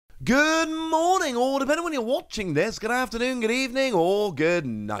Good morning, or depending on when you're watching this, good afternoon, good evening, or good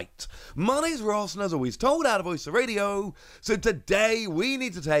night. My name's Ross, and as always, told out of Voice of Radio. So today, we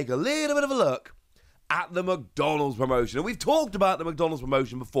need to take a little bit of a look at the McDonald's promotion. And we've talked about the McDonald's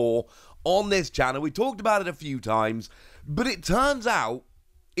promotion before on this channel. We talked about it a few times, but it turns out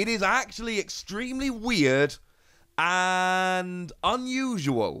it is actually extremely weird and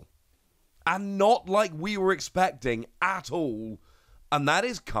unusual, and not like we were expecting at all. And that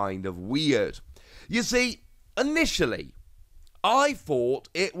is kind of weird. You see, initially, I thought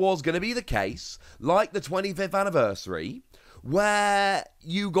it was going to be the case, like the 25th anniversary, where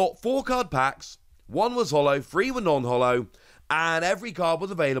you got 4 card packs, 1 was holo, 3 were non-holo, and every card was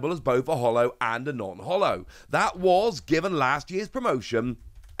available as both a holo and a non-holo. That was, given last year's promotion,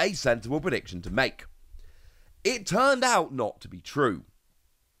 a sensible prediction to make. It turned out not to be true.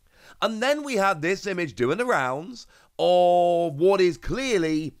 And then we had this image doing the rounds of what is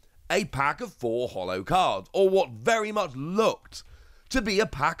clearly a pack of 4 holo cards, or what very much looked to be a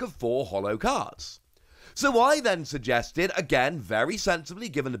pack of 4 holo cards. So I then suggested, again very sensibly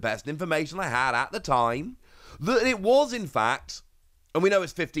given the best information I had at the time, that it was in fact, and we know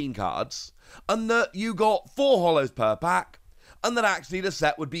it's 15 cards, and that you got 4 holos per pack, and that actually the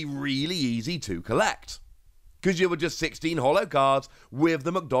set would be really easy to collect. Because you were just 16 holo cards with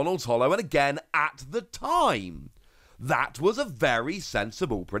the McDonald's holo, and again, at the time, that was a very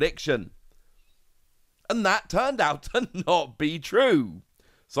sensible prediction. And that turned out to not be true.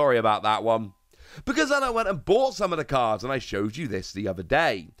 Sorry about that one. Because then I went and bought some of the cards, and I showed you this the other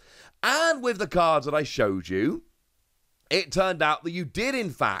day. And with the cards that I showed you, it turned out that you did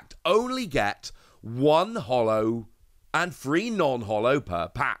in fact only get 1 holo and 3 non-holo per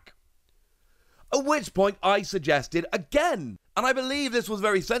pack. At which point I suggested again, and I believe this was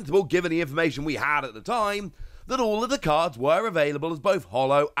very sensible given the information we had at the time, that all of the cards were available as both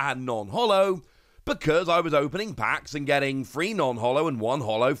holo and non-holo, because I was opening packs and getting 3 non-holo and 1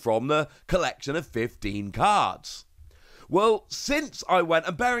 holo from the collection of 15 cards. Well, since I went,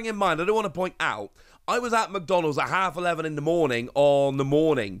 and bearing in mind, I do want to point out, I was at McDonald's at 11:30 in the morning on the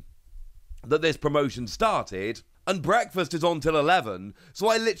morning that this promotion started, and breakfast is on till 11, so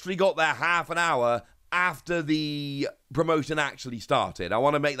I literally got there half an hour after the promotion actually started. I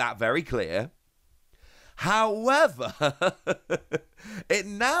want to make that very clear. However, it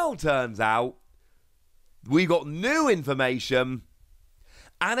now turns out we got new information,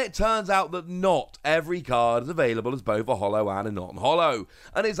 and it turns out that not every card is available as both a holo and a non-holo.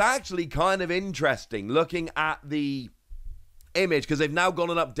 And it's actually kind of interesting looking at the image, because they've now gone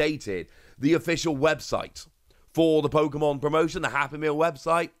and updated the official website for the Pokémon promotion, the Happy Meal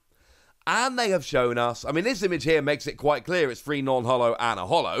website. And they have shown us, I mean, this image here makes it quite clear it's 3 non-holo and a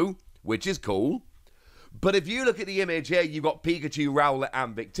holo, which is cool. But if you look at the image here, you've got Pikachu, Rowlet,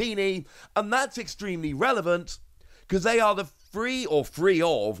 and Victini, and that's extremely relevant because they are the 3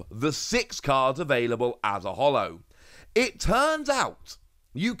 of the 6 cards available as a holo. It turns out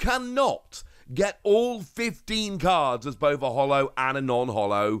you cannot get all 15 cards as both a holo and a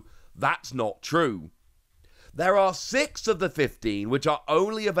non-holo. That's not true. There are 6 of the 15 which are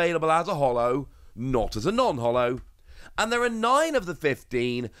only available as a holo, not as a non-holo. And there are 9 of the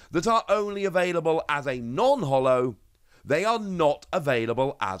 15 that are only available as a non-holo. They are not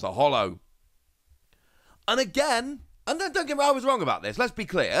available as a holo. And again, and don't get me wrong, I was wrong about this. Let's be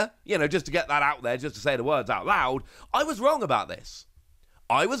clear, just to get that out there, just to say the words out loud. I was wrong about this.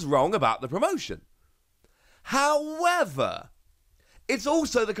 I was wrong about the promotion. However, it's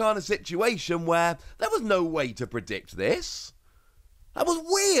also the kind of situation where there was no way to predict this. That was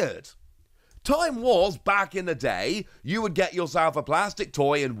weird. Time was, back in the day, you would get yourself a plastic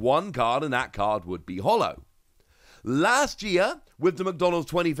toy and 1 card, and that card would be holo. Last year, with the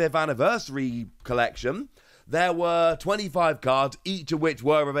McDonald's 25th anniversary collection, there were 25 cards, each of which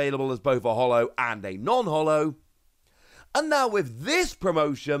were available as both a holo and a non-holo. And now with this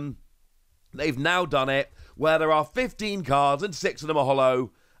promotion, they've now done it where there are 15 cards and 6 of them are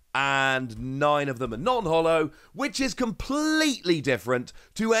holo and 9 of them are non-holo, which is completely different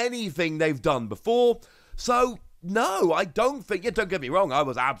to anything they've done before. So, no, I don't think, don't get me wrong, I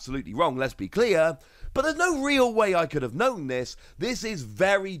was absolutely wrong, let's be clear, but there's no real way I could have known this. This is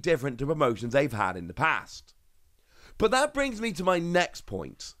very different to promotions they've had in the past. But that brings me to my next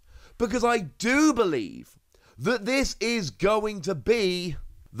point, because I do believe that this is going to be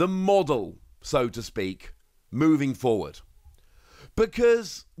the model, so to speak, moving forward.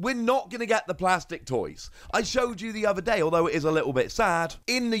 Because we're not going to get the plastic toys. I showed you the other day, although it is a little bit sad,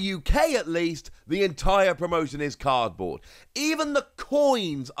 in the UK at least, the entire promotion is cardboard. Even the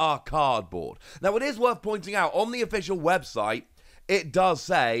coins are cardboard. Now it is worth pointing out, on the official website, it does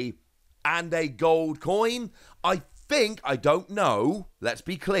say, and a gold coin. I don't know, let's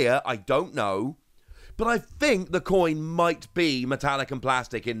be clear, I don't know, but I think the coin might be metallic and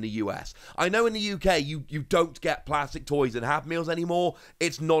plastic in the US. I know in the UK you don't get plastic toys in Happy Meals anymore.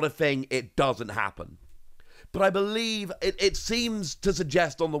 It's not a thing, it doesn't happen. But I believe it seems to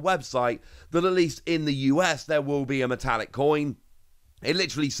suggest on the website that at least in the US there will be a metallic coin. It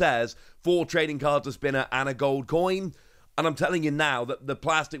literally says 4 trading cards, a spinner, and a gold coin. And I'm telling you now that the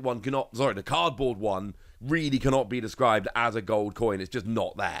plastic one the cardboard one really cannot be described as a gold coin. It's just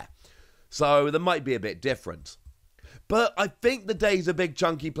not there. So there might be a bit different. But I think the days of big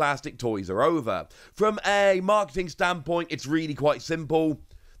chunky plastic toys are over. From a marketing standpoint, it's really quite simple.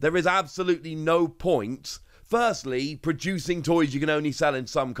 There is absolutely no point, firstly, producing toys you can only sell in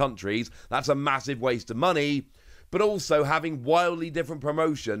some countries. That's a massive waste of money. But also having wildly different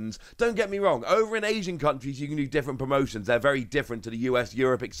promotions. Don't get me wrong, over in Asian countries you can do different promotions. They're very different to the US,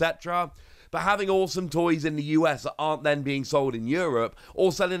 Europe, etc. But having awesome toys in the US that aren't then being sold in Europe,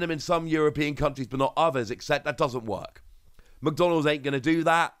 or selling them in some European countries but not others, etc., that doesn't work. McDonald's ain't going to do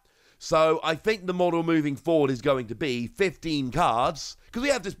that. So I think the model moving forward is going to be 15 cards.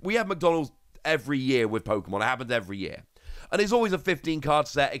 Because we have McDonald's every year with Pokemon. It happens every year. And it's always a 15 card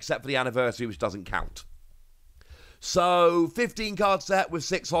set except for the anniversary, which doesn't count. So, 15 card set with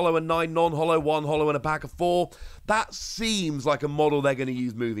 6 holo and 9 non-holo, 1 holo and a pack of 4. That seems like a model they're going to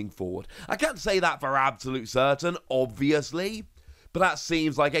use moving forward. I can't say that for absolute certain, obviously, but that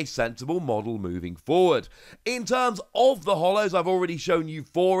seems like a sensible model moving forward. In terms of the holos, I've already shown you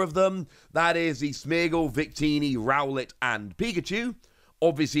 4 of them. That is the Smeargle, Victini, Rowlet, and Pikachu.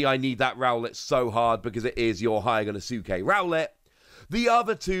 Obviously, I need that Rowlet so hard because it is your Hyaganasuke Rowlet. The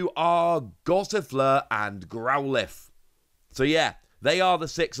other 2 are Gossifleur and Growlithe. So yeah, they are the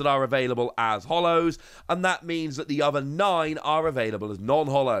 6 that are available as holos, and that means that the other 9 are available as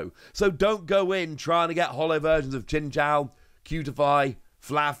non-holo. So don't go in trying to get holo versions of Chinchou, Cutify,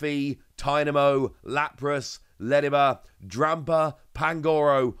 Flaffy, Tynamo, Lapras, Ledibur, Drampa,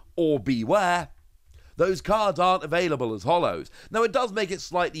 Pangoro, or Beware. Those cards aren't available as holos. Now, it does make it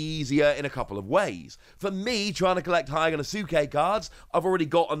slightly easier in a couple of ways. For me, trying to collect Hyaganasuke cards, I've already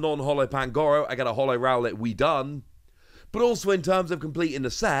got a non-holo Pangoro, I get a holo Rowlet, we done. But also in terms of completing the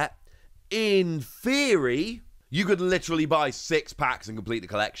set, in theory, you could literally buy 6 packs and complete the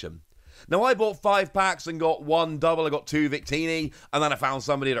collection. Now, I bought 5 packs and got 1 double, I got 2 Victini, and then I found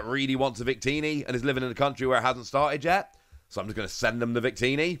somebody that really wants a Victini and is living in a country where it hasn't started yet. So I'm just going to send them the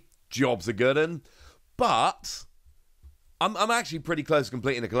Victini. Job's a good one. But I'm actually pretty close to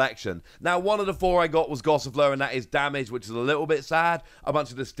completing the collection. Now, one of the 4 I got was Gossifleur, and that is damaged, which is a little bit sad. A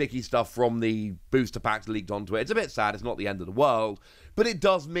bunch of the sticky stuff from the booster packs leaked onto it. It's a bit sad. It's not the end of the world. But it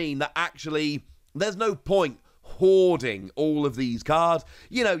does mean that actually there's no point hoarding all of these cards.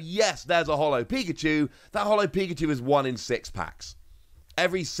 You know, yes, there's a holo Pikachu. That holo Pikachu is 1 in 6 packs.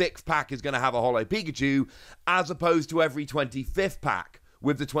 Every 6th pack is going to have a holo Pikachu, as opposed to every 25th pack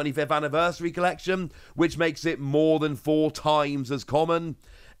with the 25th anniversary collection, which makes it more than 4 times as common.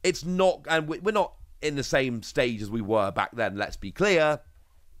 It's not, and we're not in the same stage as we were back then, let's be clear.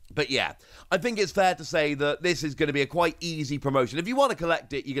 But yeah, I think it's fair to say that this is going to be a quite easy promotion. If you want to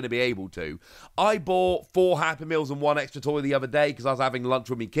collect it, you're going to be able to. I bought 4 Happy Meals and 1 extra toy the other day because I was having lunch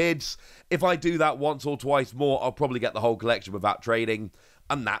with my kids. If I do that once or twice more, I'll probably get the whole collection without trading.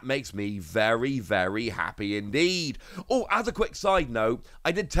 And that makes me very, very happy indeed. Oh, as a quick side note,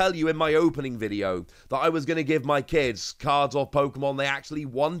 I did tell you in my opening video that I was going to give my kids cards of Pokemon they actually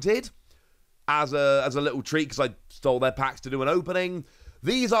wanted as a little treat because I stole their packs to do an opening.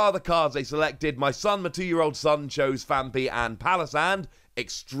 These are the cards they selected. My 2-year-old son chose Phanpy and Palisand.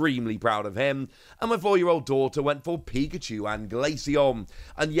 Extremely proud of him. And my 4-year-old daughter went for Pikachu and Glaceon.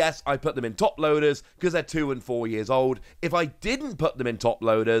 And yes, I put them in top loaders because they're 2 and 4 years old. If I didn't put them in top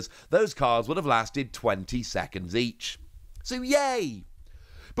loaders, those cards would have lasted 20 seconds each. So yay!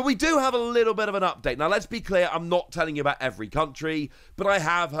 But we do have a little bit of an update. Now, let's be clear, I'm not telling you about every country, but I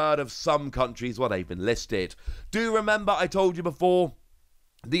have heard of some countries where they've been listed. Do remember I told you before,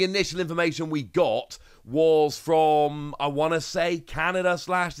 the initial information we got was from, I want to say,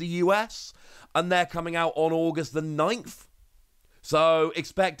 Canada/the US, and they're coming out on August the 9th. So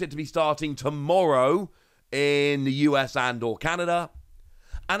expect it to be starting tomorrow in the US and or Canada.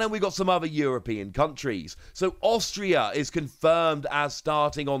 And then we got some other European countries. So Austria is confirmed as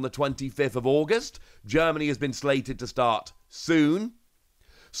starting on the 25th of August. Germany has been slated to start soon.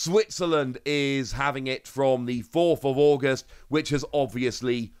 Switzerland is having it from the 4th of August, which has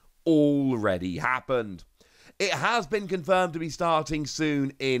obviously already happened. It has been confirmed to be starting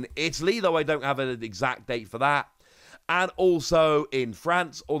soon in Italy, though I don't have an exact date for that. and also in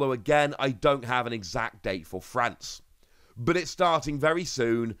France, although again, I don't have an exact date for France. But it's starting very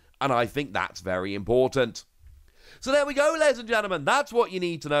soon, and I think that's very important. So there we go, ladies and gentlemen. That's what you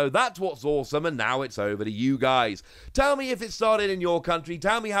need to know. That's what's awesome. And now it's over to you guys. Tell me if it started in your country.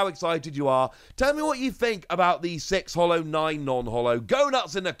 Tell me how excited you are. Tell me what you think about the 6 holo, 9 non-holo. Go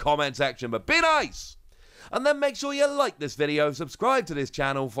nuts in the comment section, but be nice. And then make sure you like this video, subscribe to this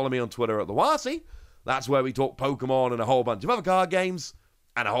channel, follow me on Twitter at TheWasi. That's where we talk Pokemon and a whole bunch of other card games,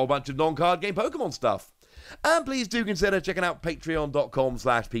 and a whole bunch of non-card game Pokemon stuff. And please do consider checking out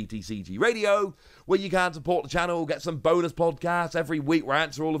patreon.com/PTCGradio, where you can support the channel, get some bonus podcasts every week where I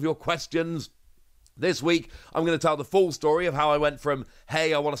answer all of your questions. This week, I'm going to tell the full story of how I went from,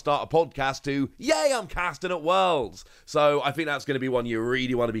 hey, I want to start a podcast, to, yay, I'm casting at Worlds. So I think that's going to be one you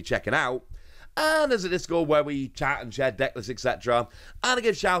really want to be checking out. And there's a Discord where we chat and share deck lists, etc. And I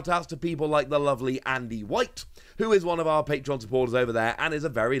give shout-outs to people like the lovely Andy White, who is one of our Patreon supporters over there and is a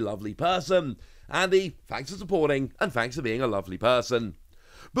very lovely person. Andy, thanks for supporting, and thanks for being a lovely person.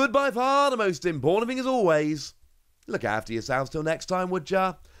 But by far the most important thing, as always, look after yourselves till next time, would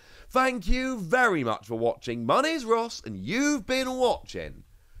ya? Thank you very much for watching. My name's Ross, and you've been watching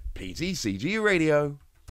PTCG Radio.